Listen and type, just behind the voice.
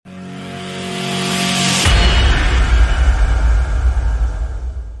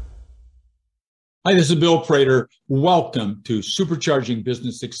Hi, this is Bill Prater. Welcome to Supercharging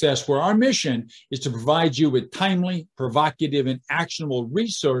Business Success, where our mission is to provide you with timely, provocative, and actionable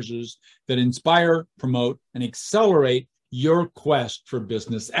resources that inspire, promote, and accelerate your quest for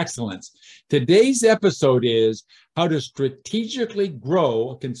business excellence. Today's episode is how to strategically grow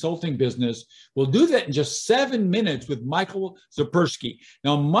a consulting business. We'll do that in just 7 minutes with Michael Zapersky.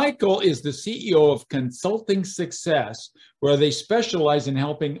 Now, Michael is the CEO of Consulting Success, where they specialize in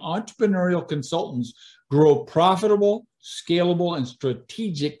helping entrepreneurial consultants grow profitable, scalable, and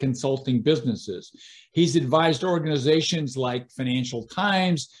strategic consulting businesses. He's advised organizations like Financial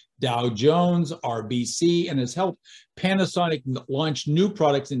Times, Dow Jones, RBC, and has helped Panasonic launch new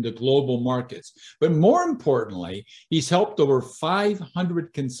products into global markets. But more importantly, he's helped over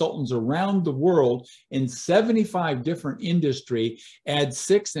 500 consultants around the world in 75 different industries add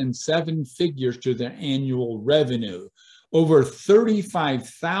 6 and 7 figures to their annual revenue. Over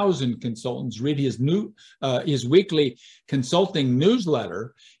 35,000 consultants read his weekly consulting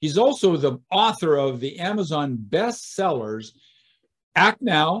newsletter. He's also the author of the Amazon bestsellers, Act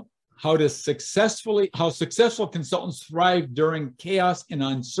Now: How Successful Consultants Thrive During Chaos and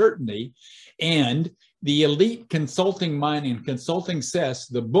Uncertainty, and The Elite Consulting Mind and Consulting Success,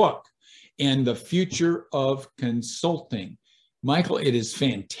 the book, and the Future of Consulting. Michael, it is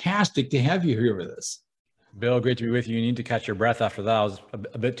fantastic to have you here with us. Bill, great to be with you. You need to catch your breath after that. It was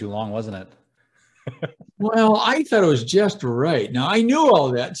a bit too long, wasn't it? Well, I thought it was just right. Now, I knew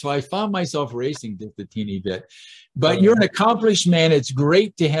all that, so I found myself racing just a teeny bit. But you're an accomplished man. It's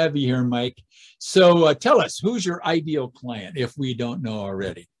great to have you here, Mike. So tell us, who's your ideal client, if we don't know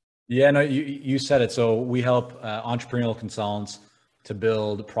already? Yeah, no, you said it. So we help entrepreneurial consultants to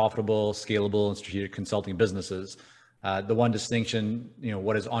build profitable, scalable, and strategic consulting businesses. The one distinction,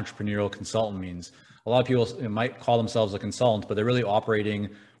 what does entrepreneurial consultant means? A lot of people might call themselves a consultant, but they're really operating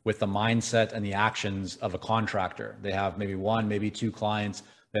with the mindset and the actions of a contractor. They have maybe one, maybe two clients.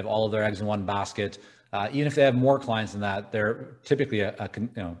 They have all of their eggs in one basket. Even if they have more clients than that, they're typically a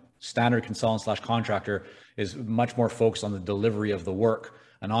standard consultant / contractor is much more focused on the delivery of the work.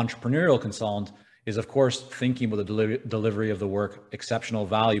 An entrepreneurial consultant is, of course, thinking about the delivery of the work, exceptional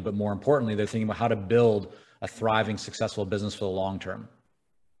value, but more importantly, they're thinking about how to build a thriving, successful business for the long term.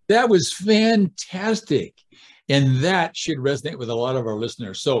 That was fantastic. And that should resonate with a lot of our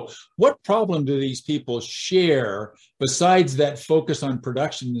listeners. So what problem do these people share besides that focus on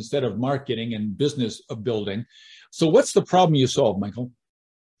production instead of marketing and business building? So what's the problem you solve, Michael?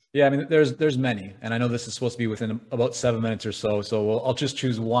 Yeah, I mean, there's many, and I know this is supposed to be within about 7 minutes or so. So I'll just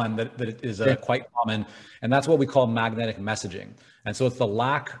choose one that is quite common, and that's what we call magnetic messaging. And so it's the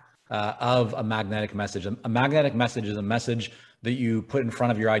lack of a magnetic message. A magnetic message is a message that you put in front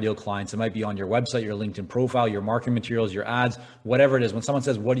of your ideal clients. It might be on your website, your LinkedIn profile, your marketing materials, your ads, whatever it is. When someone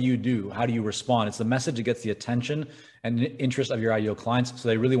says, what do you do? How do you respond? It's the message that gets the attention and interest of your ideal clients. So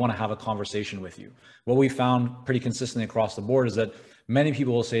they really want to have a conversation with you. What we found pretty consistently across the board is that many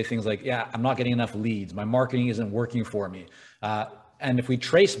people will say things like, yeah, I'm not getting enough leads. My marketing isn't working for me. And if we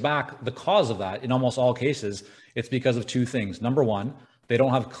trace back the cause of that, in almost all cases, it's because of two things. Number one, they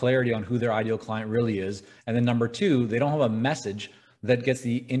don't have clarity on who their ideal client really is. And then number two, they don't have a message that gets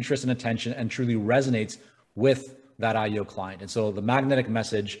the interest and attention and truly resonates with that ideal client. And so the magnetic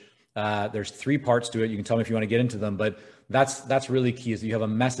message, there's 3 parts to it. You can tell me if you want to get into them, but that's really key, is that you have a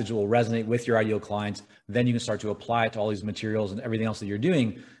message that will resonate with your ideal clients. Then you can start to apply it to all these materials and everything else that you're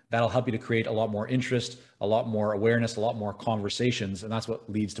doing. That'll help you to create a lot more interest, a lot more awareness, a lot more conversations. And that's what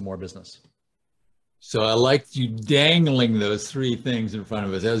leads to more business. So I liked you dangling those 3 things in front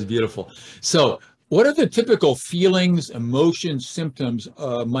of us. That was beautiful. So what are the typical feelings, emotions, symptoms,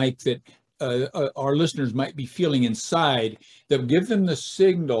 Mike, that our listeners might be feeling inside that give them the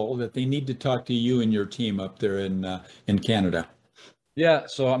signal that they need to talk to you and your team up there in Canada? Yeah.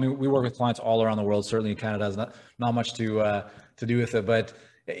 So, I mean, we work with clients all around the world. Certainly Canada has not much to do with it, but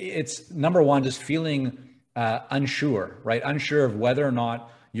it's number one, just feeling unsure, right? Unsure of whether or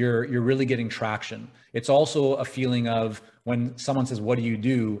not you're really getting traction. It's also a feeling of when someone says, what do you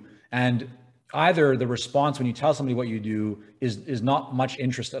do? And either the response when you tell somebody what you do is not much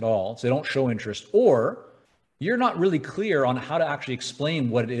interest at all, so they don't show interest, or you're not really clear on how to actually explain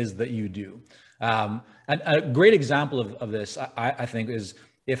what it is that you do. And a great example of this, I think, is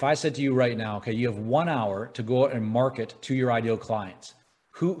if I said to you right now, okay, you have 1 hour to go out and market to your ideal clients,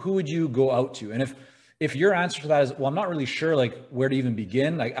 who would you go out to? And if your answer to that is, well, I'm not really sure like where to even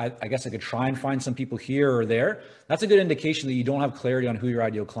begin, I guess I could try and find some people here or there, that's a good indication that you don't have clarity on who your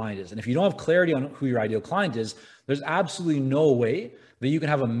ideal client is. And if you don't have clarity on who your ideal client is, there's absolutely no way that you can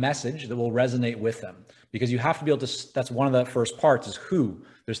have a message that will resonate with them, because you have to be able to, that's one of the first parts is who.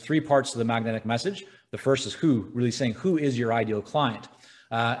 There's three parts to the magnetic message. The first is who, really saying who is your ideal client.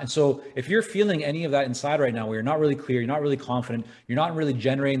 And so if you're feeling any of that inside right now, where you're not really clear, you're not really confident, you're not really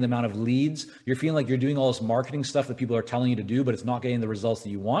generating the amount of leads, you're feeling like you're doing all this marketing stuff that people are telling you to do, but it's not getting the results that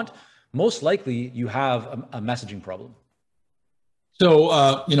you want, most likely you have a messaging problem.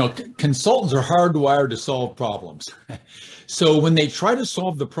 So, consultants are hardwired to solve problems. So when they try to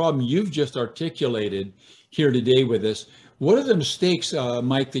solve the problem you've just articulated here today with us, what are the mistakes,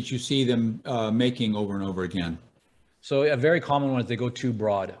 Mike, that you see them making over and over again? So a very common one is they go too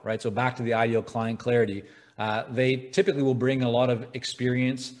broad, right? So back to the ideal client clarity, they typically will bring a lot of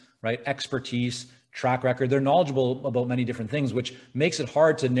experience, right? Expertise, track record. They're knowledgeable about many different things, which makes it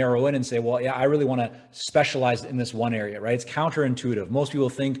hard to narrow in and say, well, yeah, I really want to specialize in this one area, right? It's counterintuitive. Most people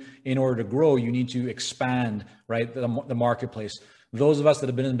think in order to grow, you need to expand, right? The marketplace. Those of us that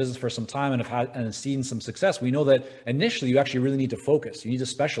have been in business for some time and have seen some success, we know that initially you actually really need to focus. You need to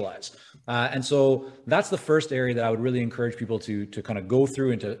specialize. And so that's the first area that I would really encourage people to kind of go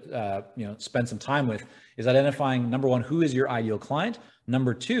through and to spend some time with, is identifying, number one, who is your ideal client?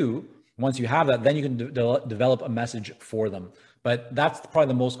 Number two, once you have that, then you can develop a message for them. But that's probably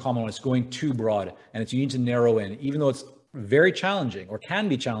the most common one. It's going too broad, and you need to narrow in. Even though it's very challenging or can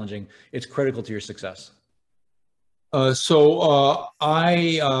be challenging, it's critical to your success. So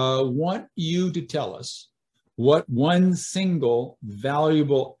I want you to tell us what one single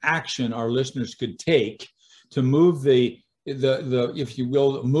valuable action our listeners could take to move the if you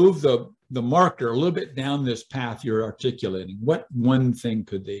will, move the marker a little bit down this path you're articulating. What one thing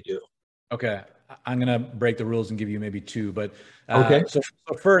could they do? Okay, I'm going to break the rules and give you maybe two, but okay. So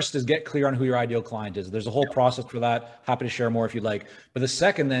first is get clear on who your ideal client is. There's a whole process for that. Happy to share more if you'd like. But the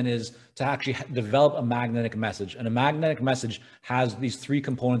second then is to actually develop a magnetic message. And a magnetic message has these three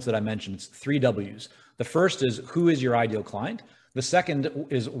components that I mentioned. It's 3 W's. The first is who is your ideal client? The second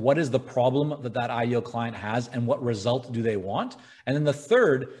is what is the problem that ideal client has and what result do they want? And then the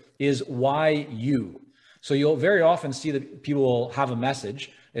third is why you. So you'll very often see that people will have a message.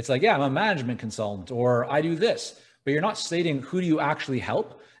 It's like, yeah, I'm a management consultant, or I do this, but you're not stating who do you actually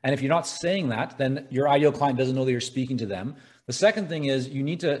help. And if you're not saying that, then your ideal client doesn't know that you're speaking to them. The second thing is you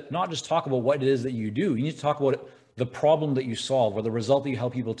need to not just talk about what it is that you do. You need to talk about the problem that you solve or the result that you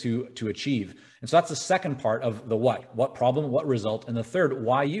help people to achieve. And so that's the second part of the what problem, what result, and the third,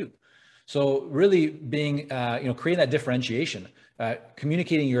 why you. So really being, creating that differentiation,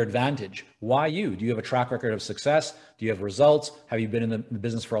 communicating your advantage. Why you? Do you have a track record of success? Do you have results? Have you been in the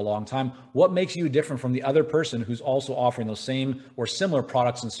business for a long time? What makes you different from the other person who's also offering those same or similar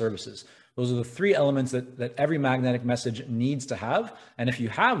products and services? Those are the 3 elements that every magnetic message needs to have. And if you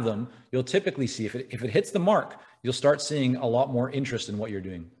have them, you'll typically see if it hits the mark, you'll start seeing a lot more interest in what you're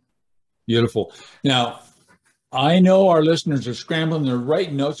doing. Beautiful. Now, I know our listeners are scrambling, they're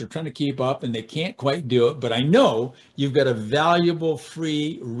writing notes, they're trying to keep up, and they can't quite do it, but I know you've got a valuable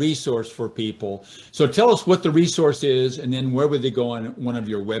free resource for people. So tell us what the resource is, and then where would they go on one of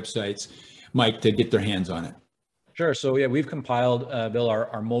your websites, Mike, to get their hands on it? Sure. So yeah, we've compiled, Bill,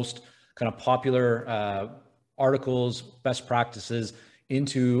 our most kind of popular articles, best practices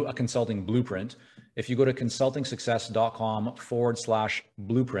into a consulting blueprint. If you go to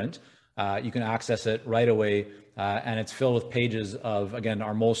consultingsuccess.com/blueprint, you can access it right away. And it's filled with pages of, again,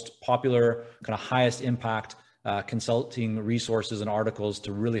 our most popular, kind of highest impact consulting resources and articles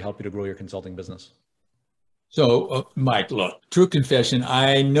to really help you to grow your consulting business. So, Mike, look, true confession,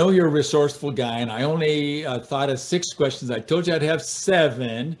 I know you're a resourceful guy, and I only thought of 6 questions. I told you I'd have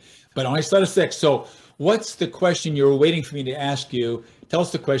 7, but I only thought of 6. So what's the question you were waiting for me to ask you? Tell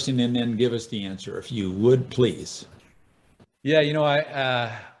us the question and then give us the answer, if you would, please.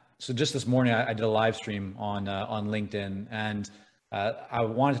 Yeah, so just this morning, I did a live stream on LinkedIn, and I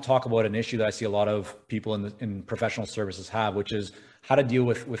wanted to talk about an issue that I see a lot of people in professional services have, which is how to deal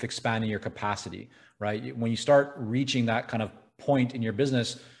with expanding your capacity, right? When you start reaching that kind of point in your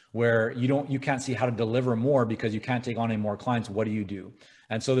business where you can't see how to deliver more because you can't take on any more clients, what do you do?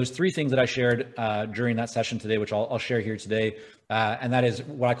 And so there's 3 things that I shared during that session today, which I'll share here today, and that is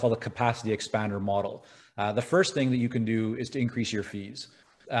what I call the capacity expander model. The first thing that you can do is to increase your fees.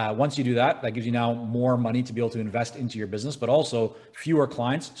 Once you do that, that gives you now more money to be able to invest into your business, but also fewer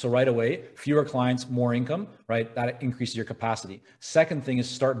clients. So right away, fewer clients, more income, right? That increases your capacity. Second thing is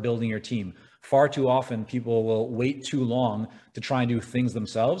start building your team. Far too often, people will wait too long to try and do things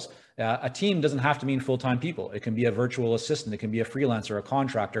themselves. A team doesn't have to mean full-time people. It can be a virtual assistant. It can be a freelancer, a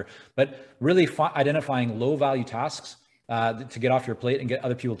contractor, but really identifying low-value tasks to get off your plate and get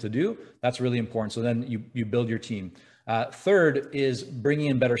other people to do, that's really important. So then you build your team. Third is bringing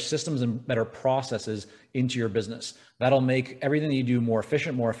in better systems and better processes into your business. That'll make everything that you do more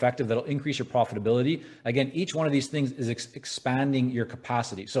efficient, more effective. That'll increase your profitability. Again, each one of these things is expanding your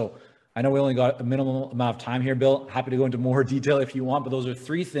capacity. So I know we only got a minimal amount of time here, Bill. Happy to go into more detail if you want, but those are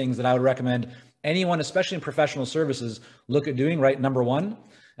 3 things that I would recommend anyone, especially in professional services, look at doing, right? Number 1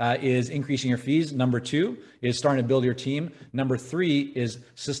 is increasing your fees. Number 2 is starting to build your team. Number 3 is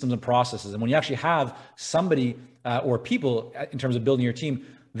systems and processes. And when you actually have somebody or people in terms of building your team,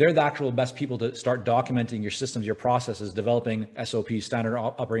 they're the actual best people to start documenting your systems, your processes, developing SOPs, standard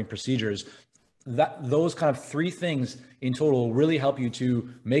operating procedures. Those kind of 3 things in total will really help you to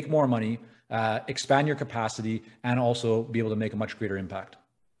make more money, expand your capacity, and also be able to make a much greater impact.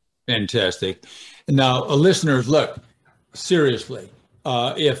 Fantastic. Now, listeners, look, seriously,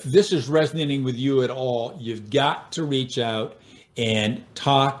 if this is resonating with you at all, you've got to reach out and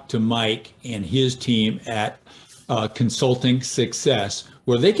talk to Mike and his team at Consulting Success,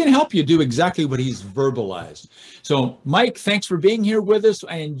 where they can help you do exactly what he's verbalized. So, Mike, thanks for being here with us.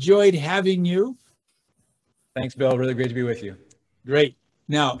 I enjoyed having you. Thanks, Bill. Really great to be with you. Great.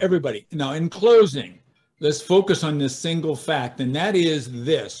 Now, everybody, in closing, let's focus on this single fact, and that is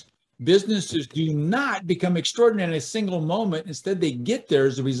this. Businesses do not become extraordinary in a single moment. Instead, they get there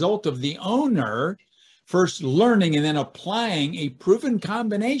as a result of the owner first learning and then applying a proven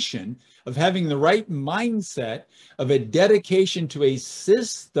combination of having the right mindset, of a dedication to a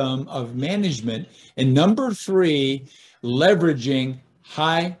system of management, and number 3, leveraging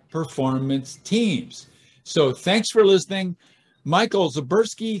high performance teams. So thanks for listening. Michael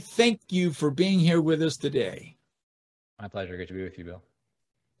Ziberski, thank you for being here with us today. My pleasure. Great to be with you, Bill.